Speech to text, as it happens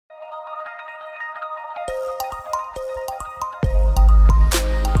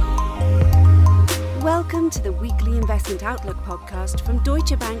Welcome to the weekly Investment Outlook podcast from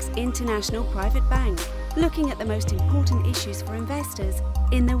Deutsche Bank's International Private Bank, looking at the most important issues for investors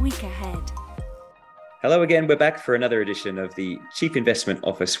in the week ahead. Hello again, we're back for another edition of the Chief Investment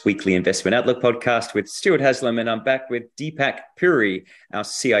Office Weekly Investment Outlook podcast with Stuart Haslam, and I'm back with Deepak Puri, our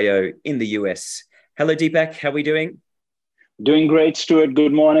CIO in the US. Hello Deepak, how are we doing? Doing great, Stuart.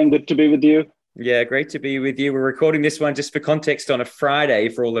 Good morning. Good to be with you. Yeah, great to be with you. We're recording this one just for context on a Friday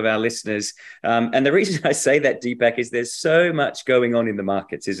for all of our listeners. And the reason I say that, Deepak, is there's so much going on in the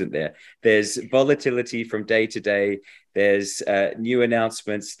markets, isn't there? There's volatility from day to day. There's new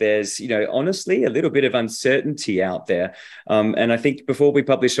announcements. There's, honestly, a little bit of uncertainty out there. And I think before we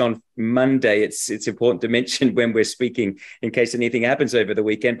publish on Monday, it's important to mention when we're speaking in case anything happens over the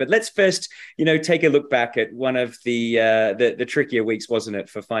weekend. But let's first, take a look back at one of the trickier weeks, wasn't it,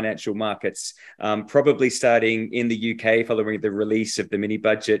 for financial markets? Probably starting in the UK following the release of the mini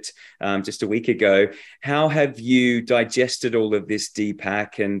budget just a week ago. How have you digested all of this,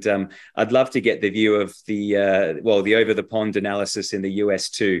 Deepak? And I'd love to get the view of the over the pond analysis in the US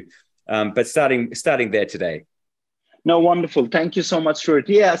too. But starting there today. No, wonderful. Thank you so much, Stuart.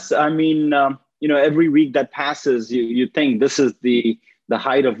 Yes, I mean, every week that passes, you think this is the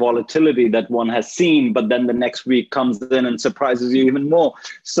height of volatility that one has seen, but then the next week comes in and surprises you even more.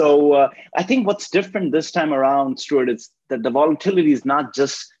 So I think what's different this time around, Stuart, is that the volatility is not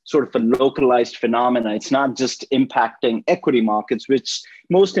just sort of a localized phenomena. It's not just impacting equity markets, which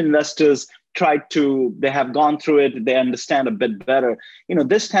most investors they have gone through it, they understand a bit better.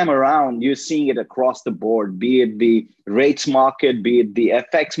 This time around, you're seeing it across the board, be it the rates market, be it the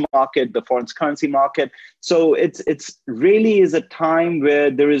FX market, the foreign currency market. So it's really is a time where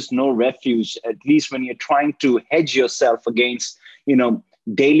there is no refuge, at least when you're trying to hedge yourself against,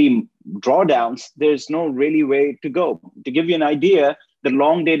 daily drawdowns. There's no really way to go. To give you an idea, the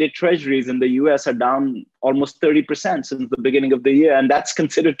long-dated treasuries in the US are down almost 30% since the beginning of the year, and that's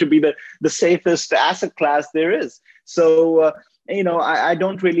considered to be the safest asset class there is. So, I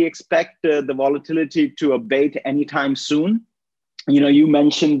don't really expect the volatility to abate anytime soon. You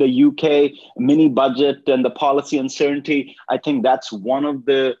mentioned the UK mini budget and the policy uncertainty. I think that's one of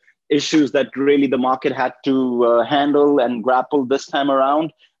the issues that really the market had to handle and grapple this time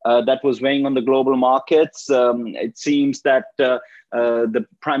around. That was weighing on the global markets. It seems that the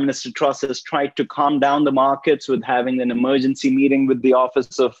Prime Minister Truss has tried to calm down the markets with having an emergency meeting with the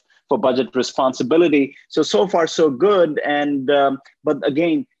Office for Budget Responsibility. So far, so good. And but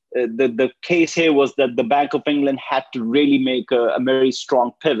again, the case here was that the Bank of England had to really make a very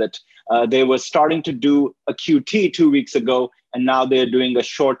strong pivot. They were starting to do a QT 2 weeks ago, and now they're doing a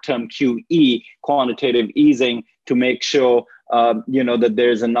short-term QE, quantitative easing, to make sure that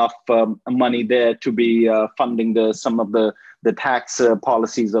there's enough money there to be funding some of the tax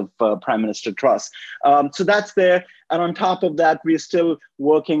policies of Prime Minister Truss. So that's there. And on top of that, we're still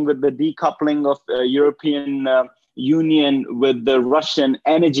working with the decoupling of European Union with the Russian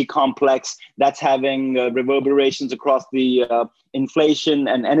energy complex. That's having reverberations across the inflation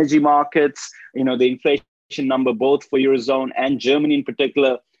and energy markets. The inflation number both for Eurozone and Germany in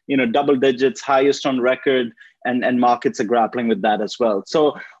particular, double digits, highest on record, and markets are grappling with that as well.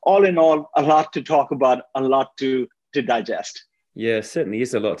 So all in all, a lot to talk about, a lot to digest. Yeah, certainly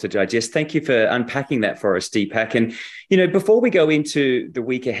is a lot to digest. Thank you for unpacking that for us, Deepak. And, before we go into the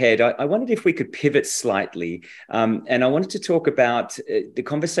week ahead, I wondered if we could pivot slightly. And I wanted to talk about the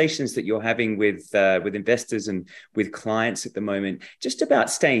conversations that you're having with investors and with clients at the moment, just about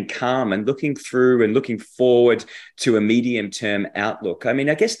staying calm and looking through and looking forward to a medium-term outlook. I mean,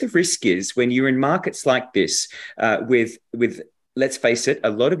 I guess the risk is when you're in markets like this with let's face it, a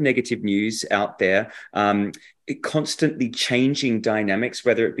lot of negative news out there, constantly changing dynamics,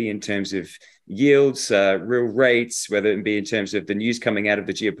 whether it be in terms of yields, real rates, whether it be in terms of the news coming out of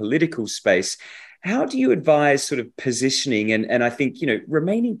the geopolitical space. How do you advise sort of positioning and I think,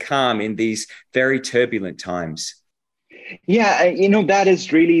 remaining calm in these very turbulent times? Yeah, that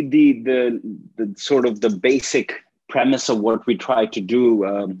is really the sort of the basic premise of what we try to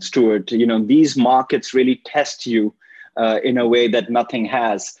do, Stuart. These markets really test you in a way that nothing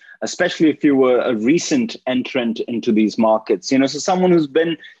has, especially if you were a recent entrant into these markets. So someone who's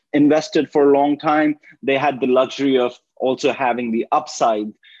been invested for a long time, they had the luxury of also having the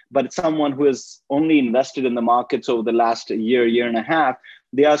upside. But someone who has only invested in the markets over the last year and a half,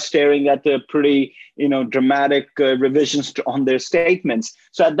 they are staring at the pretty, dramatic revisions on their statements.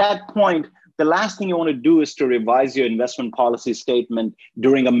 So at that point, the last thing you want to do is to revise your investment policy statement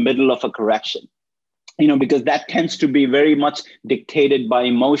during a middle of a correction. Because that tends to be very much dictated by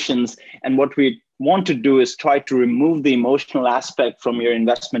emotions. And what we want to do is try to remove the emotional aspect from your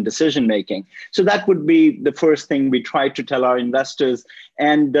investment decision making. So that would be the first thing we try to tell our investors.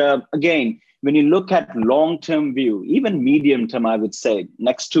 And again, when you look at long-term view, even medium term, I would say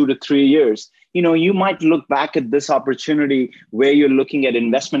next 2 to 3 years, you might look back at this opportunity where you're looking at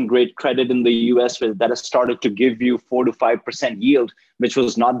investment grade credit in the US that has started to give you 4 to 5% yield, which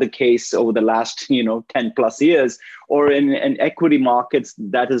was not the case over the last 10 plus years, or in equity markets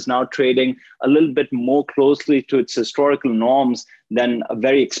that is now trading a little bit more closely to its historical norms than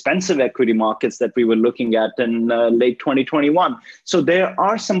very expensive equity markets that we were looking at in late 2021. So there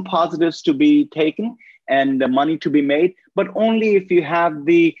are some positives to be taken and money to be made, but only if you have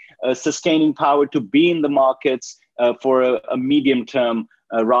the sustaining power to be in the markets for a medium term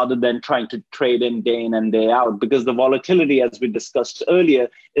rather than trying to trade in day in and day out, because the volatility, as we discussed earlier,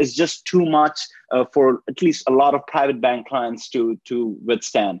 is just too much for at least a lot of private bank clients to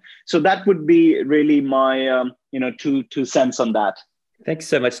withstand. So that would be really my two cents on that. Thanks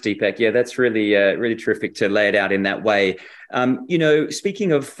so much, Deepak. Yeah, that's really terrific to lay it out in that way.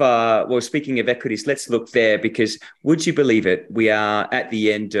 Speaking of equities, let's look there, because would you believe it? We're at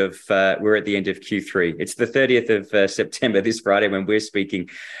the end of Q3. It's the 30th of September, this Friday when we're speaking,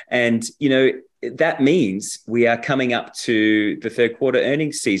 and that means we are coming up to the third quarter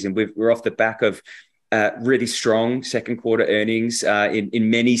earnings season. We're off the back of really strong second quarter earnings in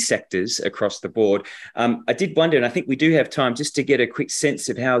many sectors across the board. I did wonder, and I think we do have time just to get a quick sense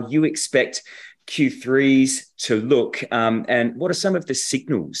of how you expect Q3s to look, and what are some of the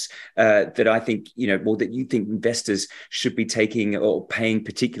signals that I think, that you think investors should be taking or paying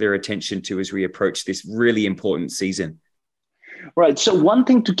particular attention to as we approach this really important season? Right. So one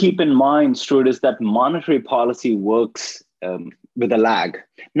thing to keep in mind, Stuart, is that monetary policy works with a lag,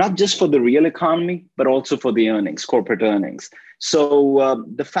 not just for the real economy, but also for the earnings, corporate earnings. So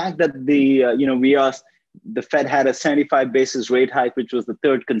the fact that the Fed had a 75 basis rate hike, which was the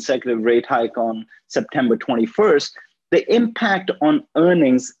third consecutive rate hike on September 21st, the impact on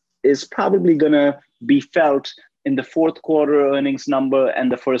earnings is probably going to be felt in the fourth quarter earnings number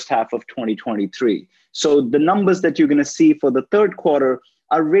and the first half of 2023. So the numbers that you're going to see for the third quarter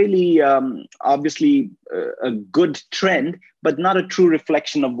are really obviously a good trend, but not a true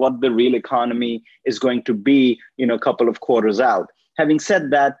reflection of what the real economy is going to be, a couple of quarters out. Having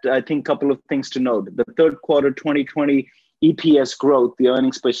said that, I think a couple of things to note. The third quarter 2020 EPS growth, the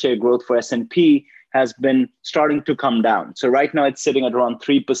earnings per share growth for S&P, has been starting to come down. So right now it's sitting at around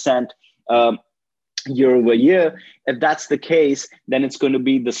 3% year over year. If that's the case, then it's going to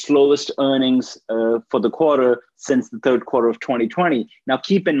be the slowest earnings for the quarter since the third quarter of 2020. Now,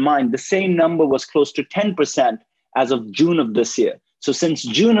 keep in mind, the same number was close to 10% as of June of this year. So since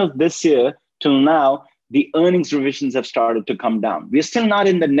June of this year till now, the earnings revisions have started to come down. We're still not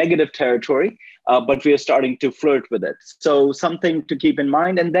in the negative territory, but we are starting to flirt with it. So something to keep in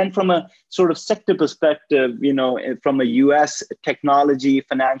mind. And then from a sort of sector perspective, from a US technology,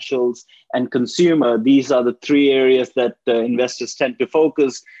 financials, and consumer, these are the three areas that investors tend to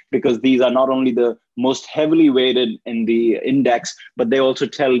focus, because these are not only the most heavily weighted in the index, but they also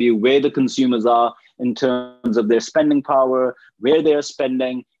tell you where the consumers are in terms of their spending power, where they're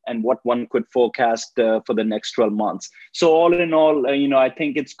spending, and what one could forecast for the next 12 months. So all in all, I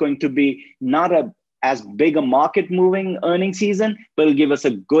think it's going to be not as big a market moving earnings season, but it'll give us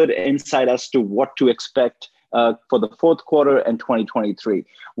a good insight as to what to expect for the fourth quarter and 2023.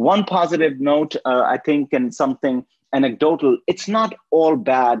 One positive note, I think, and something anecdotal, it's not all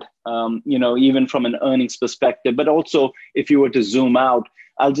bad, even from an earnings perspective, but also if you were to zoom out,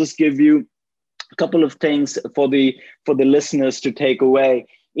 I'll just give you a couple of things for the listeners to take away.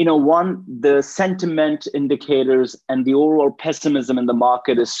 One, the sentiment indicators and the overall pessimism in the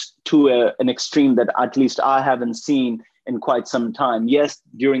market is to an extreme that at least I haven't seen in quite some time. Yes,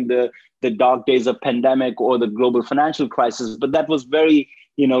 during the dark days of pandemic or the global financial crisis, but that was very,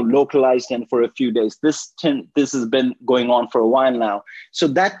 localized and for a few days. This has been going on for a while now. So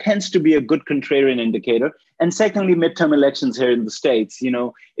that tends to be a good contrarian indicator. And secondly, midterm elections here in the States.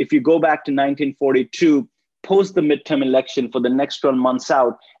 If you go back to 1942, post the midterm election for the next 12 months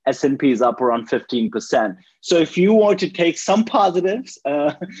out, S&P is up around 15%. So if you were to take some positives,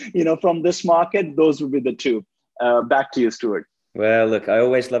 from this market, those would be the two. Back to you, Stuart. Well, look, I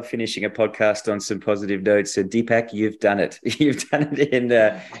always love finishing a podcast on some positive notes. So Deepak, you've done it. You've done it in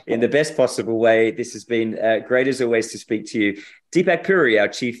the best possible way. This has been great as always to speak to you. Deepak Puri, our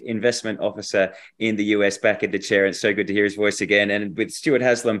Chief Investment Officer in the US, back in the chair. It's so good to hear his voice again. And with Stuart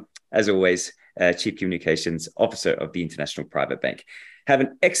Haslam, as always, Chief Communications Officer of the International Private Bank. Have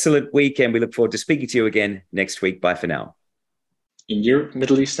an excellent week, and we look forward to speaking to you again next week. Bye for now. In Europe,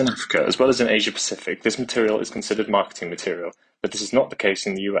 Middle East and Africa, as well as in Asia Pacific, this material is considered marketing material, but this is not the case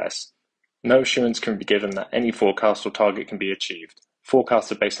in the US. No assurance can be given that any forecast or target can be achieved.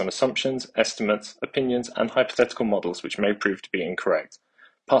 Forecasts are based on assumptions, estimates, opinions, and hypothetical models which may prove to be incorrect.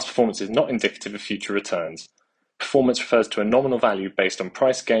 Past performance is not indicative of future returns. Performance refers to a nominal value based on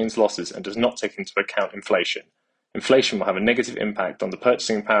price gains, losses, and does not take into account inflation. Inflation will have a negative impact on the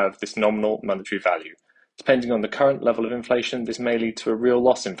purchasing power of this nominal monetary value. Depending on the current level of inflation, this may lead to a real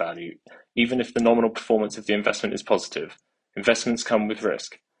loss in value, even if the nominal performance of the investment is positive. Investments come with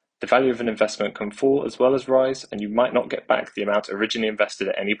risk. The value of an investment can fall as well as rise, and you might not get back the amount originally invested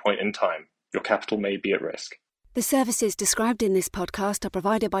at any point in time. Your capital may be at risk. The services described in this podcast are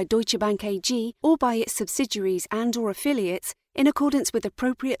provided by Deutsche Bank AG or by its subsidiaries and/or affiliates in accordance with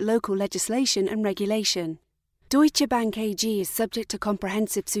appropriate local legislation and regulation. Deutsche Bank AG is subject to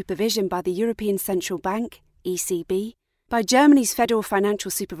comprehensive supervision by the European Central Bank, ECB, by Germany's Federal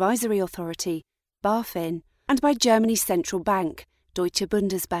Financial Supervisory Authority, BaFin, and by Germany's Central Bank, Deutsche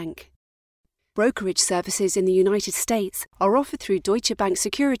Bundesbank. Brokerage services in the United States are offered through Deutsche Bank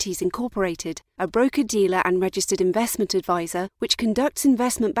Securities Incorporated, a broker-dealer and registered investment advisor which conducts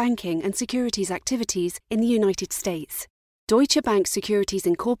investment banking and securities activities in the United States. Deutsche Bank Securities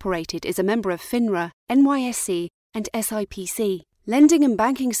Incorporated is a member of FINRA, NYSE, and SIPC. Lending and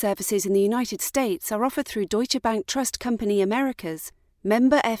banking services in the United States are offered through Deutsche Bank Trust Company Americas,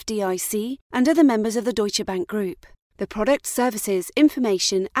 member FDIC, and other members of the Deutsche Bank Group. The products, services,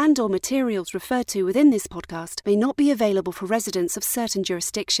 information, and/or materials referred to within this podcast may not be available for residents of certain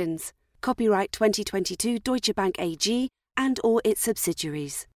jurisdictions. Copyright 2022 Deutsche Bank AG and/or its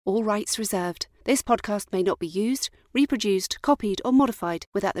subsidiaries. All rights reserved. This podcast may not be used, reproduced, copied, or modified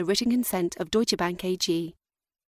without the written consent of Deutsche Bank AG.